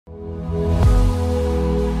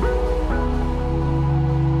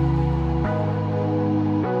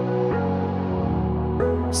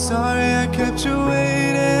kept you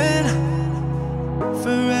waiting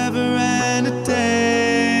forever and a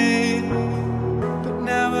day. But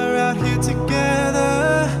now we're out here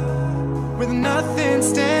together with nothing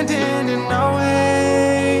standing in our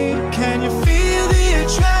way. Can you feel the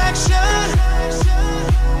attraction?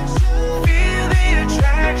 Feel the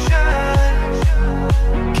attraction.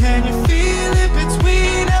 Can you feel it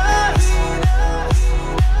between us?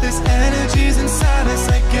 This energy's inside us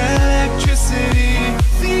like electricity.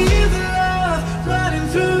 Feel the love running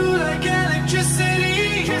through like electricity.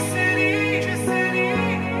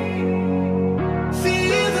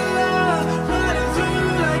 Feel the love running through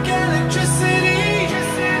like electricity.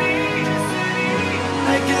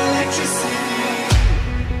 Like electricity.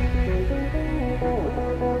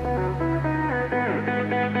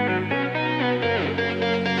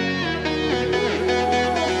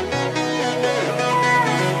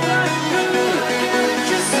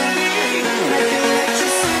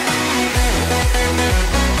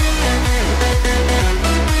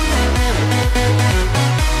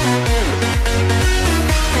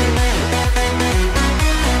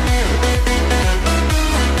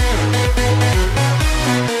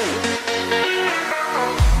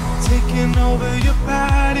 Taking over your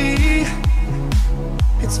body,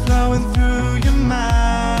 it's flowing through your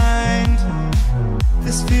mind.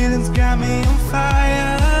 This feeling's got me on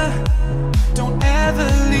fire. Don't ever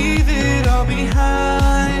leave it all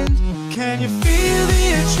behind. Can you feel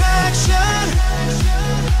the attraction?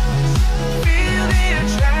 Feel the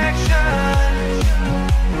attraction.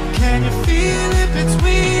 Can you feel it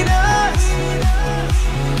between us?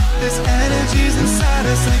 This energy's inside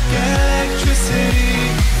us like electricity.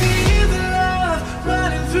 Feel the love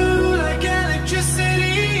running through like electricity.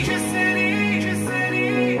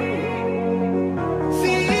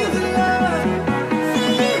 Feel the love.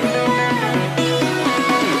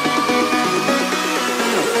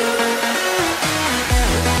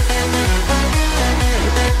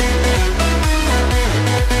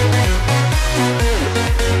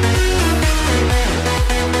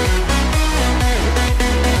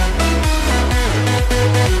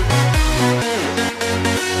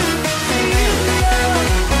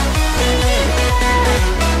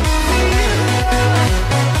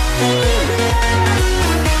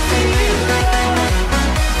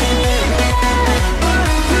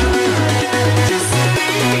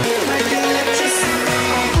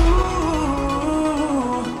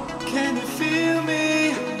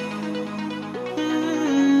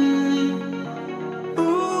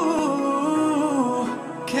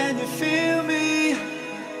 Can you feel me?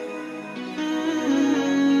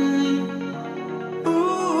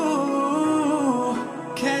 Ooh,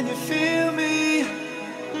 can you feel me?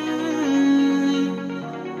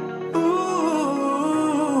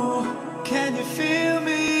 Ooh, can you feel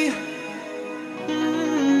me?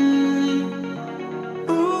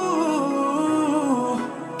 Ooh,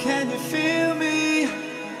 can you feel me?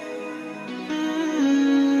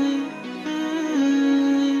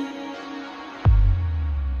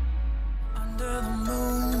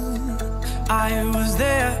 I was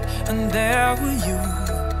there, and there were you.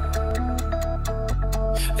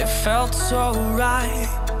 It felt so right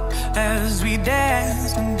as we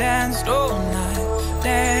danced and danced all night,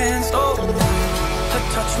 danced all night. Her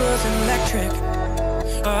touch was electric,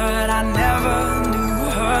 but I never knew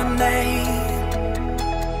her name.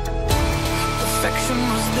 Perfection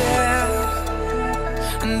was there,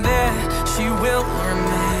 and there she will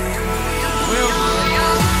remain, will remain.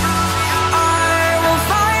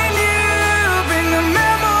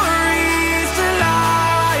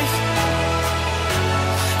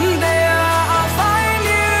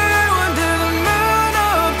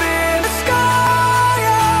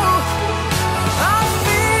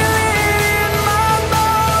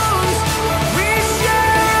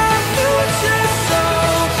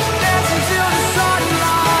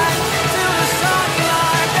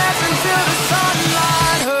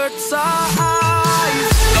 Sunlight hurts our eyes.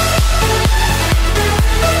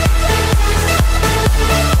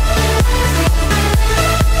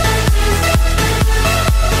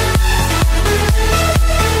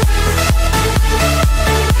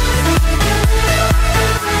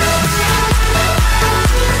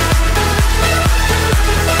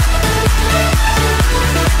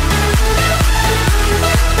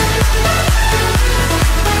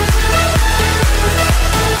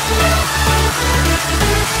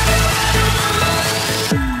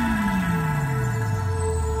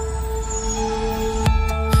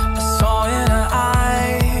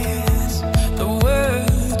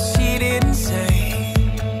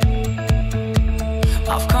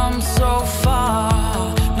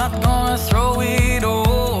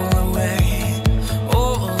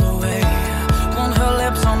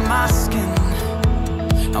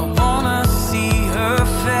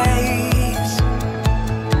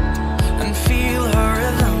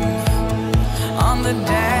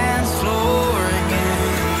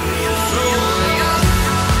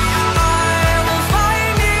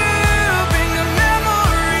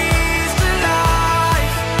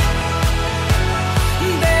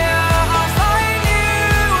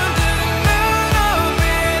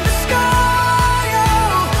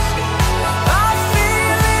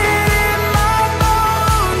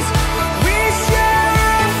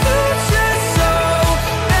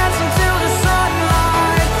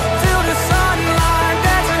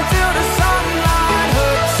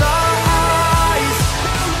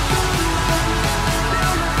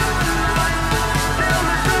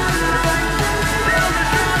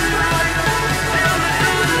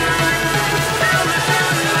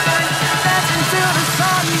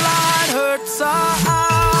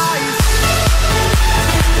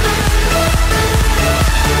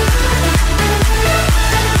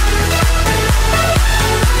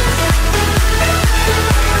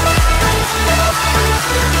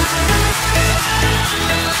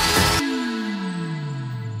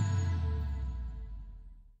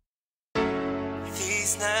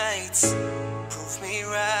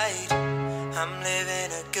 I'm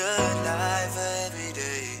living a good life every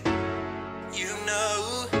day. You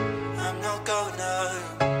know I'm not going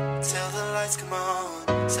home till the lights come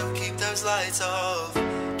on. So keep those lights off,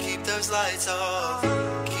 keep those lights off,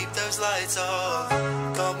 keep those lights off.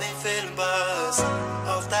 Got me feeling buzzed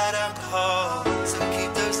off that alcohol. So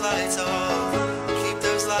keep those lights off, keep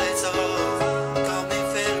those lights off. Got me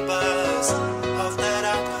feeling buzzed off that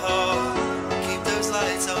alcohol. Keep those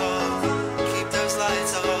lights off, keep those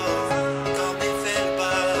lights off. Got me feeling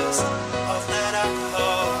buzzed off that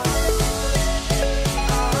alcohol.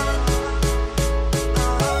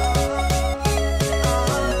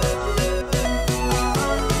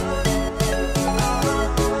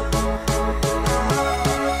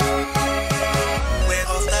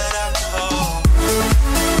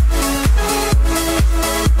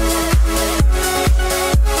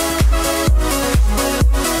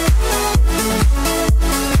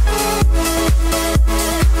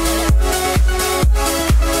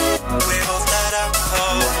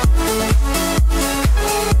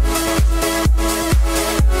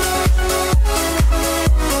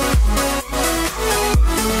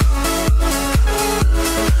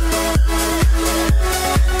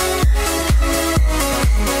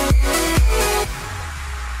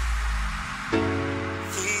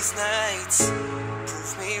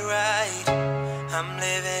 Prove me right. I'm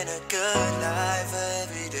living a good life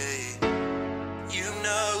every day. You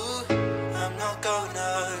know I'm not going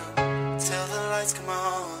home till the lights come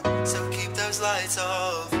on. So keep those lights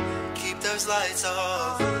off, keep those lights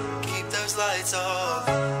off, keep those lights off.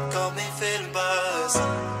 Got me feeling buzzed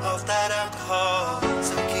off that alcohol.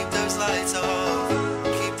 So keep those lights off,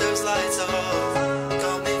 keep those lights off.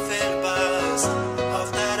 Got me feeling buzzed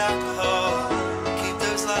off that alcohol. Keep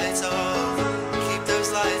those lights off, keep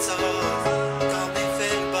those lights off. Got me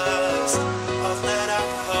feeling buzzed off that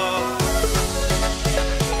alcohol.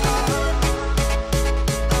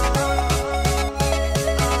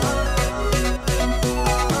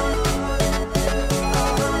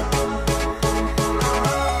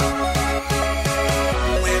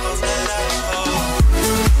 We're off that alcohol.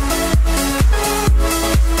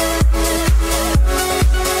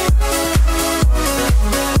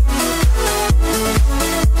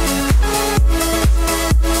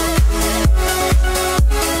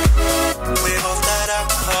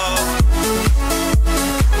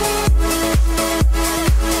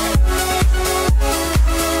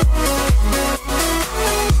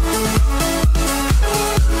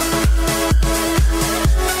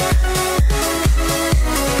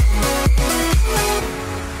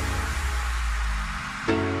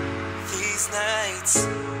 Nights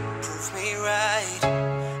prove me right.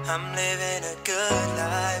 I'm living a good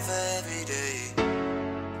life every day.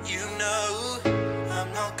 You know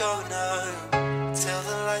I'm not going home till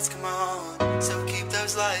the lights come on. So keep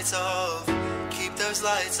those lights off, keep those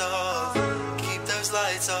lights off, keep those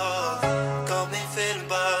lights off. Got me feeling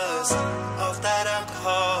buzzed off that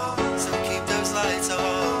alcohol. So keep those lights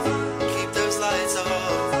off, keep those lights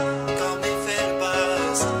off. Got me feeling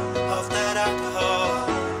buzzed off that alcohol.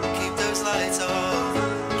 Keep those lights off,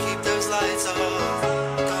 keep those lights off.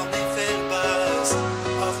 Got me feeling buzzed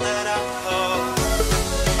off that alcohol.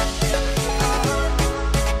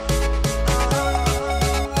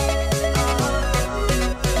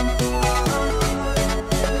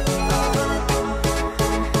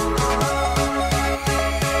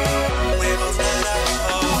 We're off that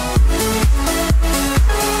alcohol.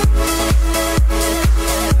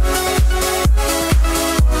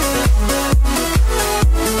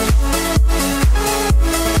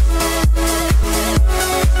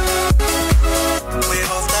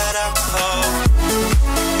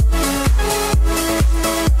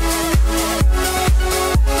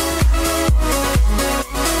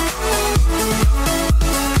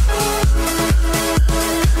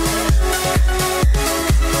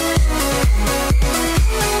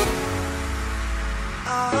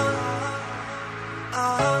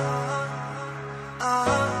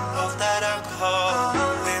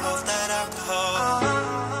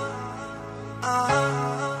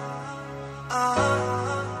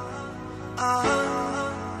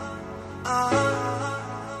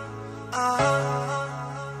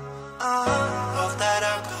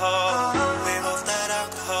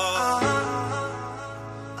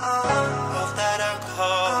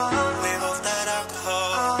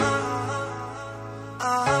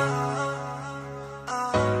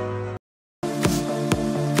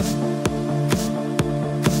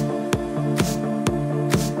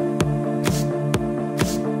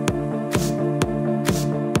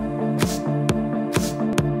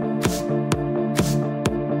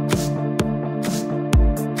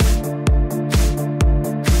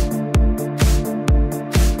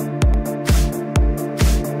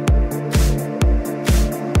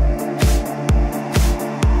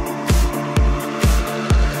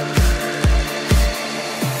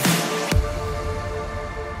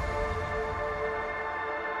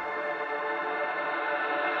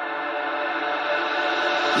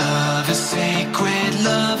 The sacred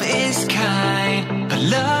love is kind, but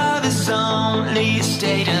love is only a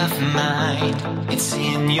state of mind. It's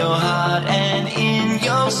in your heart and in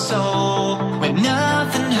your soul, where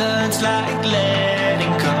nothing hurts like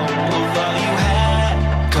letting go of all you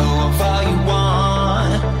had, go of all you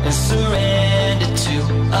want, and surrender to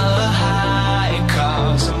a higher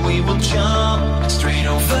cause. And we will jump straight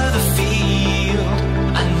over the field.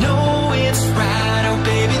 I know it's right, oh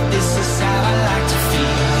baby, this is how I like to feel.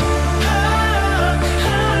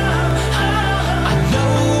 I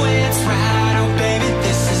know it's right, oh baby,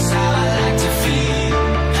 this is how I like to feel.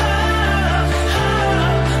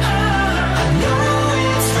 I know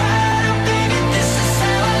it's right, oh baby, this is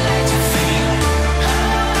how I like to feel.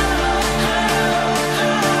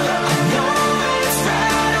 I know it's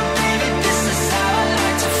right, oh baby, this is how I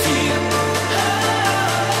like to feel.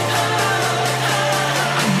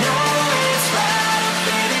 I know it's right, oh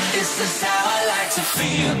baby, this is how I like to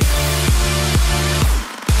feel.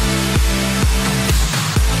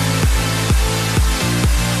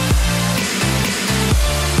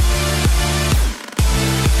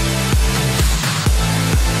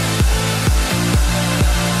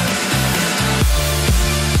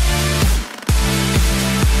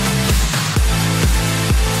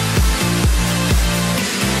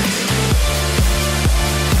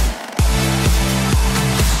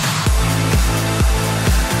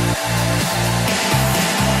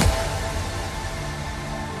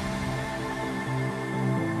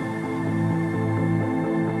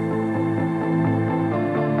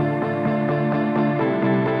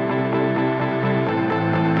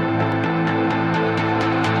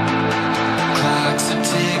 Clocks are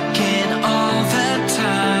ticking all the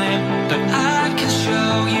time, but I can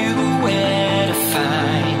show you where to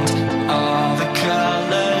find all the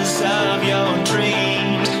colors of your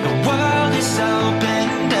dreams. The world is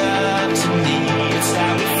opened up to me. It's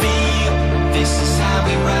how we feel, this is how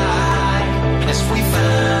we ride, as we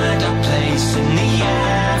find our place in the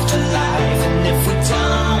afterlife. And if we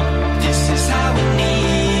don't, this is how we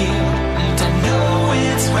kneel. And I know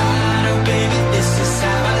it's right, oh baby, this is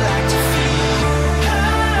how I like to feel.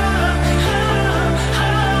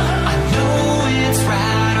 I know it's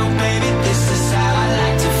right, oh baby, this is how I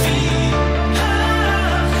like to feel.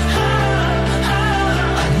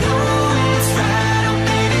 I know it's right, oh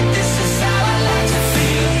baby, this is how I like to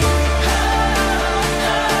feel.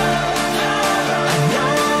 I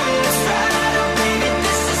know it's right, oh baby,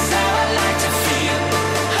 this is how I like to feel.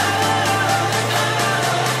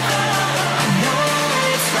 I know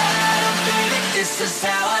it's right, oh baby, this is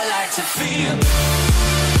how I like to feel.